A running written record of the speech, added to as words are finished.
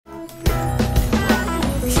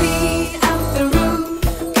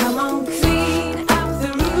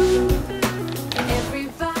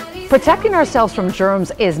Protecting ourselves from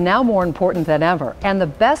germs is now more important than ever, and the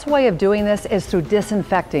best way of doing this is through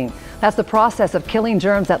disinfecting. That's the process of killing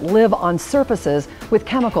germs that live on surfaces with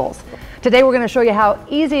chemicals. Today we're going to show you how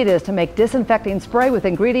easy it is to make disinfecting spray with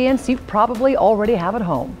ingredients you probably already have at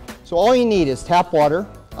home. So all you need is tap water,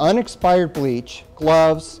 unexpired bleach,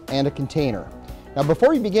 gloves, and a container. Now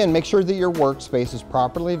before you begin, make sure that your workspace is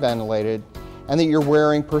properly ventilated and that you're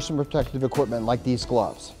wearing personal protective equipment like these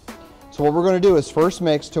gloves. So what we're going to do is first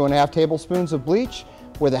mix 2.5 tablespoons of bleach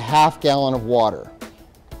with a ½ gallon of water.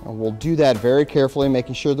 And we'll do that very carefully,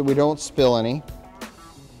 making sure that we don't spill any.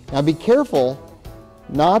 Now be careful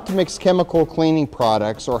not to mix chemical cleaning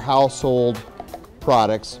products or household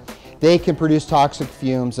products. They can produce toxic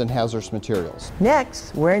fumes and hazardous materials.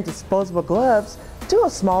 Next, wearing disposable gloves, do a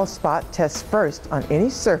small spot test first on any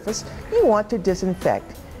surface you want to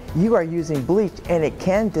disinfect. You are using bleach and it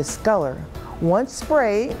can discolor. Once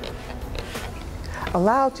sprayed,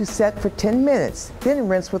 allow to set for 10 minutes, then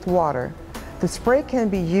rinse with water. The spray can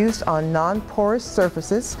be used on non-porous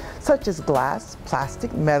surfaces such as glass,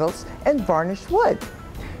 plastic, metals, and varnished wood.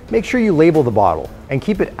 Make sure you label the bottle and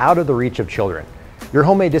keep it out of the reach of children. Your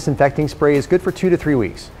homemade disinfecting spray is good for 2 to 3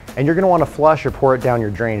 weeks, and you're going to want to flush or pour it down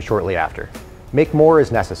your drain shortly after. Make more as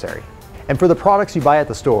necessary. And for the products you buy at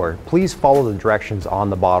the store, please follow the directions on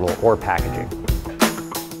the bottle or packaging.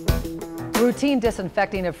 Routine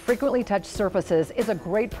disinfecting of frequently touched surfaces is a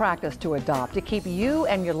great practice to adopt to keep you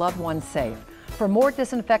and your loved ones safe. For more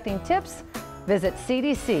disinfecting tips, visit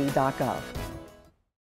cdc.gov.